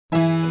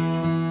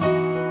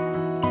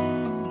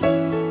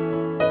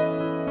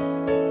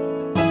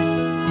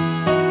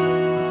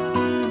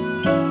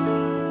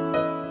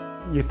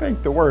you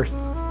think the worst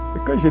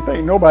because you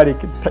think nobody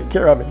can take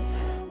care of it.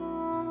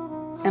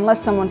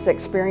 Unless someone's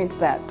experienced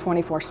that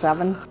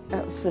 24/7,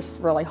 it's just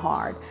really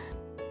hard.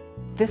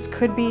 This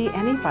could be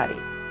anybody.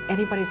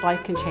 Anybody's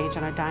life can change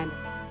on a dime.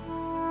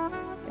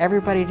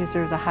 Everybody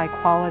deserves a high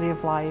quality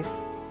of life.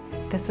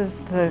 This is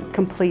the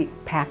complete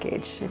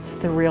package. It's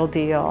the real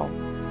deal.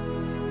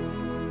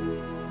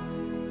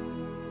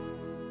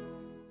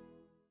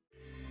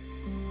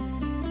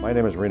 My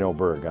name is Reno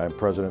Berg. I'm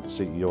President and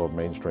CEO of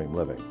Mainstream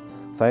Living.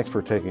 Thanks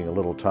for taking a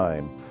little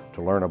time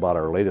to learn about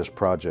our latest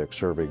project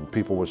serving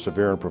people with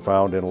severe and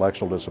profound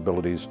intellectual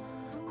disabilities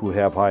who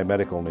have high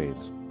medical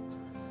needs.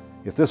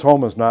 If this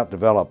home is not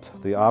developed,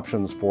 the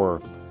options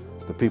for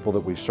the people that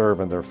we serve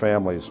and their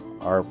families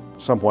are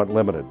somewhat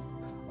limited.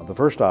 The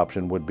first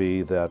option would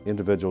be that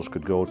individuals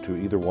could go to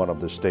either one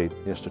of the state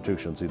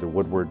institutions, either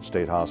Woodward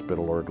State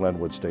Hospital or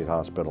Glenwood State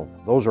Hospital.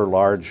 Those are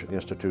large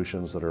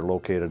institutions that are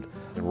located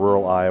in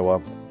rural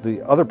Iowa.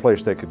 The other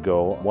place they could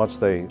go once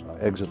they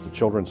exit the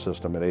children's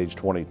system at age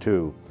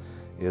 22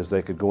 is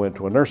they could go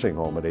into a nursing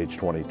home at age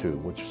 22,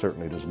 which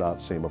certainly does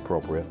not seem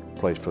appropriate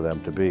place for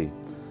them to be.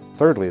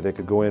 Thirdly, they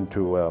could go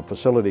into a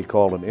facility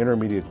called an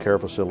Intermediate Care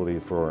Facility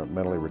for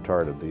Mentally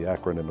Retarded. The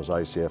acronym is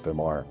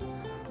ICFMR.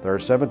 There are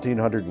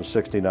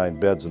 1,769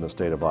 beds in the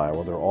state of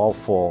Iowa. They're all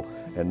full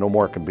and no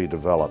more can be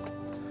developed.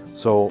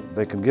 So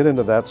they can get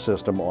into that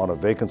system on a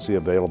vacancy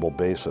available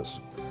basis.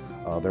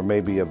 There may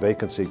be a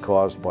vacancy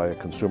caused by a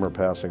consumer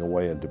passing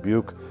away in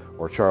Dubuque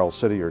or Charles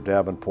City or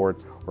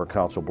Davenport or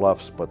Council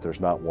Bluffs, but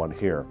there's not one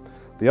here.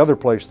 The other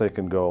place they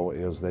can go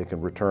is they can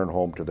return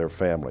home to their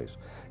families.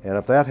 And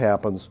if that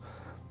happens,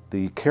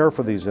 the care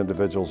for these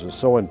individuals is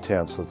so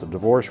intense that the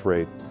divorce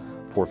rate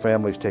for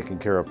families taking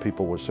care of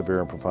people with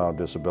severe and profound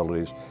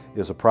disabilities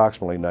is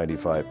approximately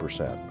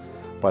 95%.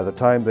 By the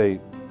time they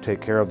take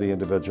care of the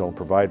individual and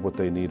provide what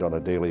they need on a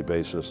daily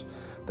basis,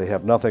 they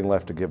have nothing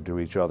left to give to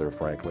each other,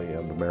 frankly,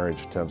 and the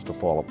marriage tends to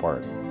fall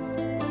apart.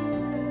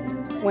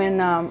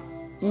 When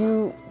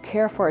you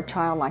care for a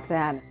child like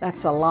that,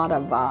 that's a lot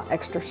of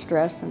extra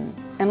stress, and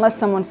unless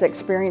someone's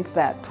experienced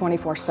that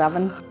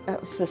 24/7,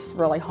 it's just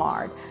really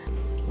hard.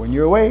 When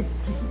you're awake,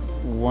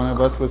 one of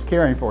us was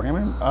caring for him,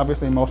 and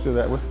obviously most of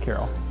that was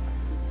Carol.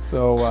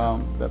 So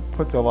that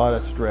puts a lot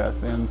of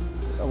stress and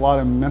a lot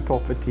of mental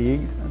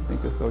fatigue, I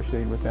think,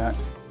 associated with that.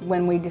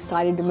 When we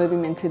decided to move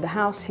him into the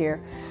house here,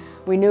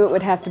 we knew it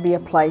would have to be a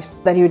place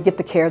that he would get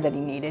the care that he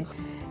needed.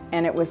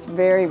 And it was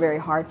very, very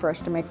hard for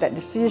us to make that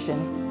decision.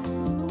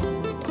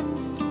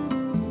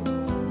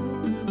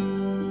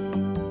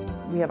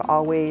 We have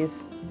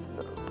always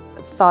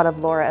thought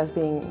of Laura as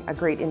being a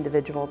great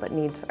individual that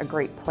needs a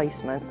great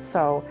placement.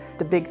 So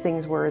the big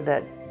things were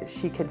that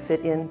she could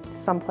fit in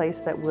someplace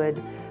that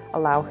would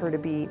allow her to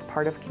be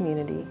part of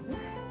community,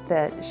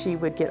 that she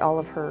would get all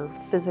of her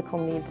physical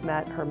needs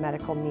met, her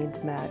medical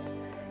needs met,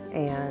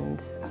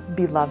 and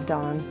be loved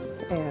on,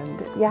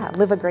 and yeah,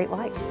 live a great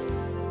life.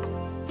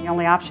 The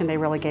only option they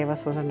really gave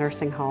us was a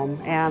nursing home,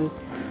 and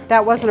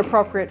that wasn't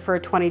appropriate for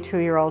a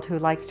 22-year-old who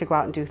likes to go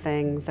out and do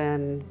things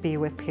and be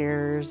with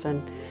peers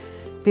and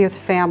be with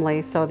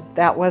family, so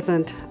that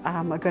wasn't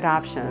a good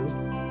option.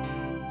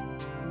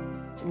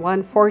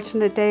 One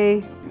fortunate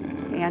day,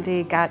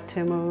 Andy got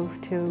to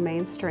move to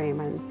Mainstream,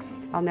 and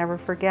I'll never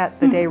forget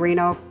the day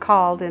Reno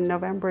called in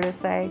November to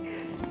say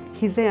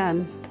he's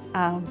in.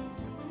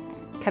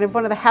 Kind of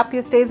one of the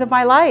happiest days of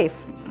my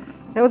life.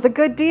 It was a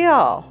good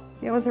deal.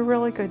 It was a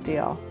really good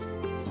deal.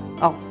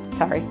 Oh,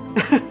 sorry.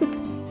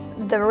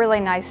 The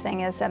really nice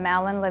thing is that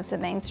Madeline lives at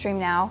Mainstream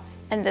now,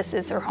 and this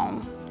is her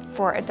home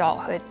for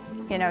adulthood.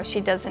 You know,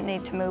 she doesn't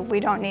need to move. We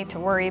don't need to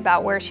worry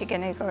about where she's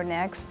going to go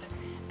next.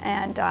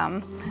 And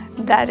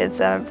that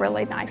is a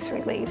really nice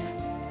relief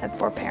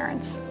for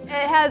parents. It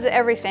has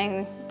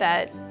everything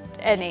that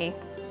any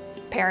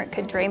parent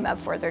could dream of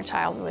for their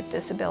child with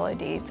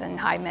disabilities and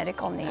high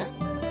medical needs.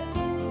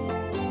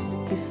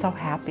 He's so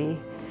happy.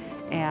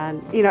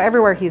 And, you know,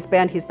 everywhere he's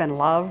been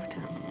loved.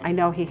 I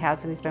know he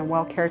has, and he's been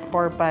well cared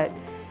for, but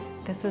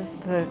this is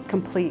the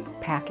complete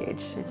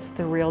package. It's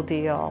the real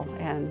deal.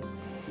 And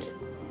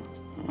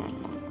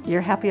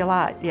you're happy a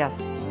lot, yes.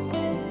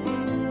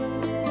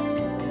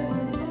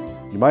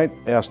 You might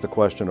ask the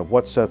question of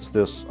what sets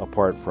this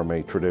apart from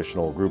a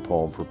traditional group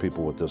home for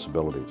people with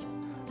disabilities.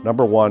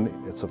 Number one,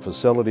 it's a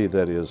facility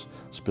that is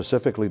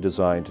specifically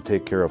designed to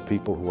take care of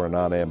people who are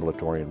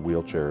non-ambulatory in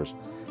wheelchairs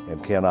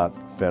and cannot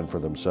fend for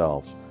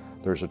themselves.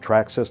 There's a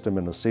track system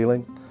in the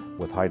ceiling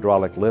with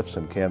hydraulic lifts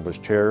and canvas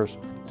chairs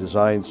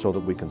designed so that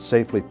we can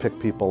safely pick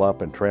people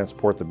up and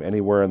transport them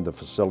anywhere in the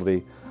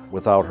facility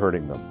without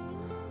hurting them.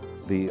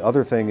 The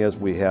other thing is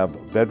we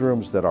have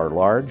bedrooms that are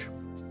large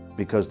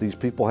because these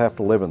people have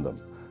to live in them.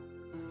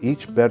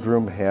 Each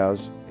bedroom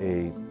has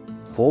a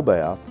full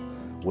bath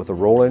with a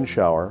roll-in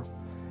shower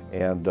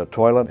and a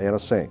toilet and a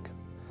sink.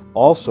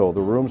 Also,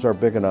 the rooms are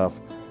big enough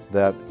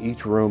that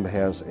each room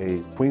has a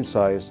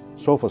queen-size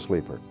sofa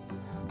sleeper.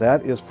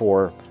 That is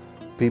for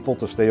people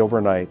to stay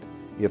overnight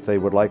if they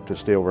would like to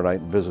stay overnight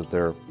and visit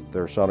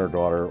their son or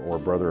daughter or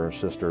brother or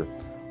sister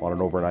on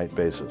an overnight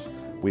basis.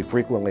 We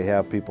frequently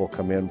have people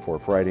come in for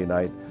Friday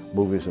night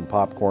movies and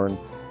popcorn,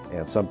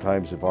 and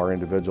sometimes if our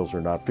individuals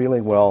are not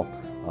feeling well,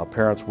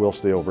 parents will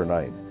stay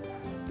overnight.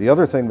 The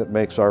other thing that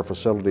makes our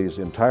facilities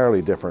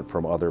entirely different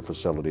from other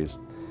facilities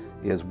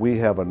is we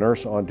have a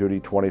nurse on duty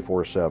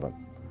 24/7.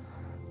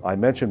 I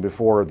mentioned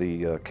before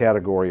the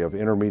category of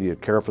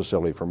intermediate care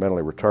facility for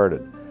mentally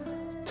retarded.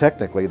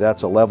 Technically,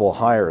 that's a level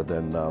higher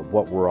than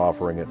what we're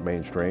offering at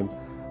Mainstream,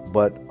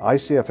 but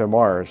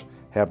ICFMRs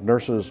have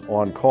nurses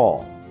on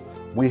call.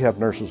 We have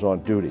nurses on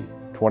duty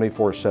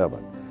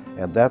 24/7,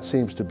 and that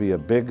seems to be a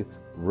big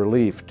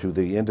relief to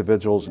the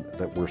individuals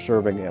that we're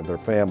serving and their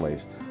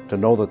families to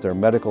know that their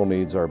medical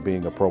needs are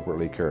being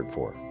appropriately cared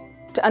for.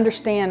 To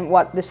understand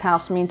what this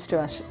house means to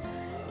us,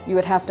 you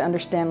would have to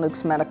understand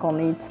Luke's medical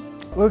needs.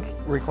 Luke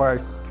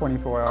requires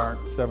 24-hour,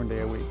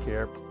 7-day-a-week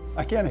care.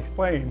 I can't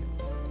explain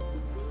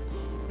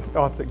the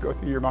thoughts that go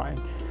through your mind,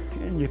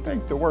 and you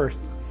think the worst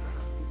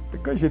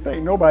because you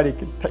think nobody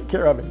can take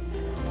care of him.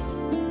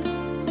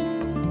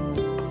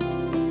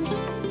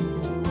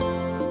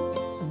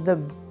 The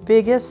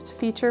biggest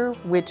feature,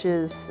 which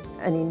is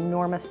an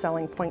enormous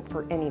selling point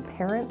for any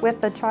parent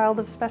with a child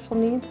of special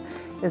needs,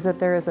 is that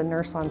there is a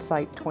nurse on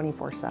site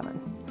 24/7.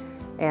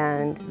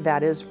 And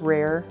that is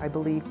rare. I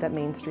believe that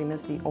Mainstream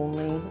is the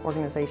only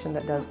organization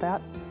that does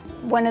that.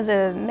 One of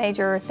the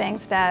major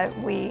things that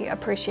we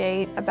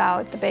appreciate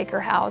about the Baker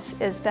House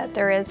is that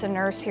there is a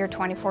nurse here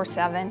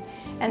 24/7,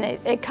 and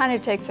it kind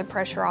of takes the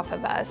pressure off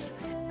of us.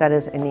 That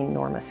is an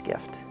enormous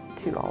gift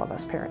to all of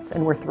us parents,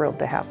 and we're thrilled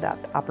to have that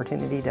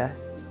opportunity to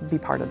be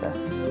part of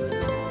this.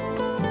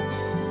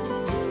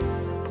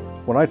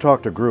 When I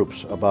talk to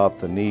groups about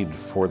the need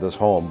for this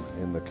home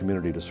in the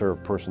community to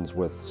serve persons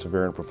with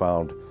severe and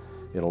profound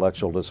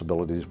intellectual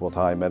disabilities with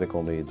high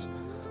medical needs,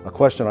 a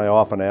question I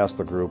often ask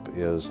the group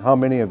is, how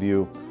many of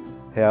you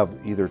have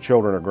either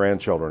children or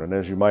grandchildren? And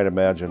as you might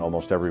imagine,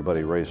 almost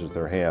everybody raises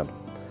their hand.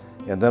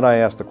 And then I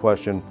ask the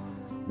question,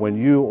 when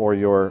you or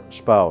your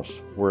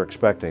spouse were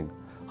expecting,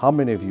 how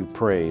many of you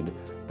prayed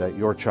that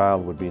your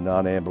child would be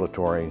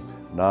non-ambulatory,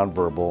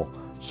 nonverbal,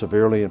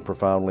 severely and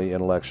profoundly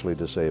intellectually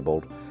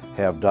disabled,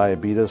 have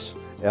diabetes,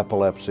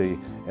 epilepsy,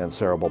 and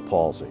cerebral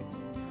palsy?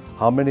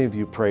 How many of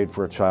you prayed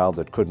for a child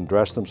that couldn't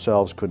dress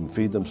themselves, couldn't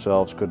feed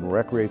themselves, couldn't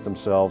recreate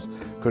themselves,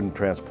 couldn't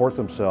transport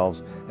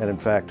themselves, and in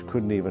fact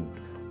couldn't even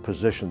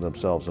position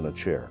themselves in a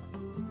chair?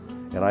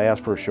 And I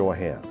asked for a show of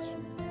hands.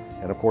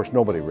 And of course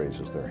nobody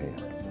raises their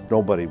hand.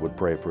 Nobody would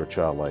pray for a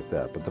child like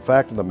that. But the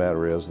fact of the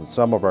matter is that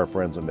some of our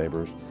friends and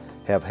neighbors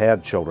have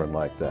had children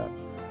like that.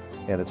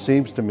 And it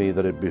seems to me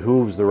that it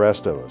behooves the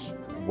rest of us,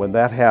 when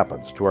that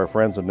happens to our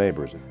friends and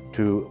neighbors,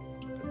 to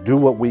do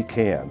what we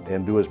can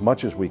and do as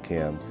much as we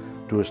can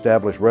to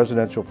establish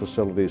residential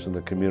facilities in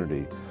the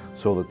community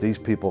so that these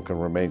people can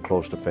remain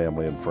close to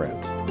family and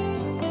friends.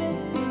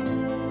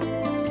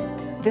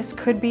 This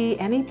could be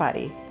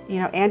anybody. You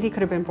know, Andy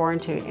could have been born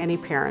to any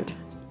parent.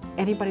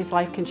 Anybody's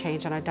life can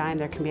change on a dime.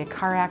 There can be a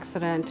car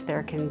accident,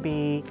 there can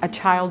be a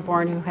child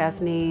born who has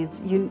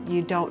needs.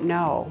 You don't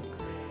know.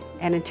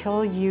 And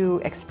until you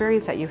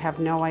experience that, you have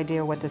no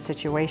idea what the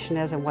situation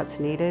is and what's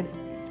needed.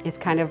 It's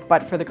kind of,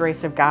 but for the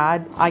grace of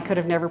God, I could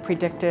have never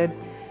predicted,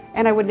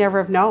 and I would never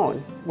have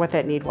known what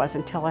that need was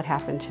until it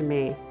happened to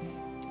me.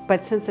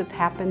 But since it's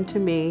happened to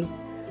me,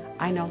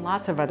 I know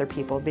lots of other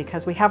people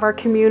because we have our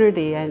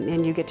community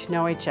and you get to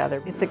know each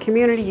other. It's a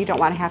community you don't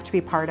want to have to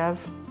be part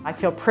of. I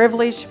feel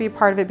privileged to be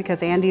part of it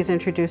because Andy's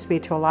introduced me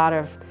to a lot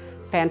of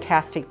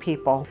fantastic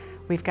people.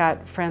 We've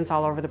got friends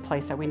all over the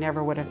place that we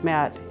never would have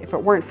met if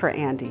it weren't for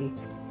Andy.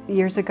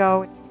 Years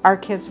ago, our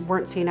kids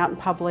weren't seen out in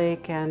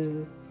public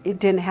and it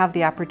didn't have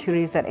the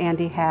opportunities that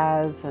Andy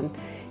has, and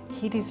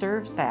he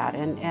deserves that,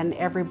 and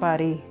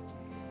everybody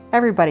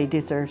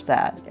deserves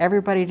that.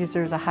 Everybody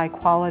deserves a high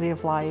quality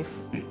of life.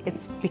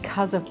 It's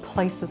because of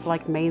places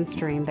like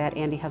Mainstream that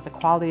Andy has the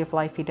quality of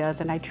life he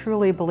does, and I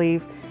truly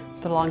believe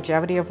the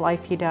longevity of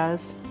life he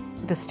does.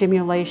 The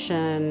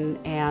stimulation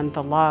and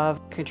the love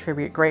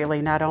contribute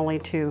greatly, not only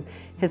to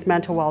his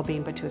mental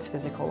well-being, but to his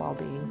physical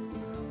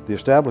well-being. The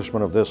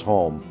establishment of this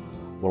home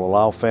will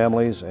allow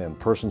families and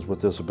persons with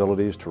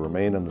disabilities to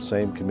remain in the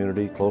same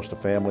community, close to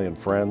family and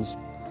friends.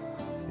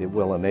 It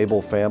will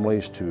enable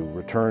families to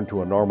return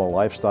to a normal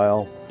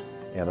lifestyle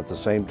and at the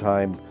same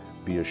time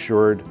be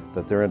assured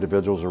that their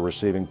individuals are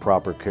receiving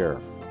proper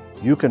care.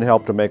 You can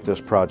help to make this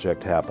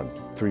project happen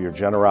through your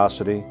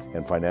generosity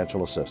and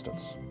financial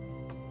assistance.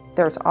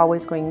 There's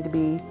always going to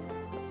be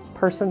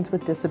persons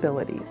with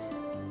disabilities.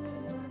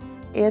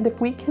 And if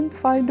we can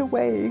find a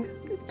way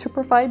to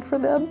provide for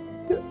them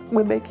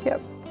when they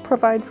can't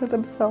provide for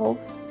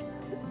themselves,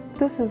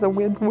 this is a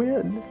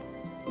win-win.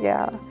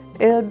 Yeah,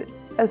 and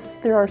as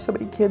there are so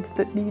many kids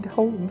that need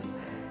homes,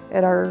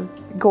 and our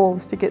goal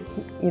is to get,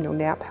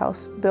 Knapp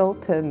House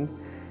built and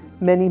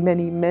many,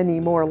 many, many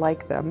more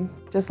like them.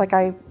 Just like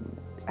I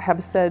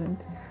have said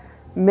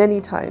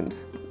many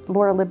times,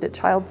 Laura lived at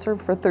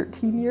ChildServe for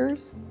 13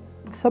 years.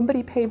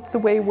 Somebody paved the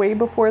way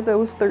before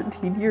those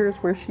 13 years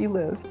where she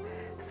lived.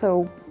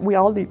 So we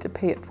all need to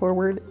pay it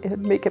forward and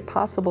make it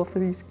possible for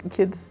these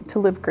kids to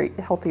live great,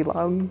 healthy,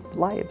 long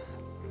lives.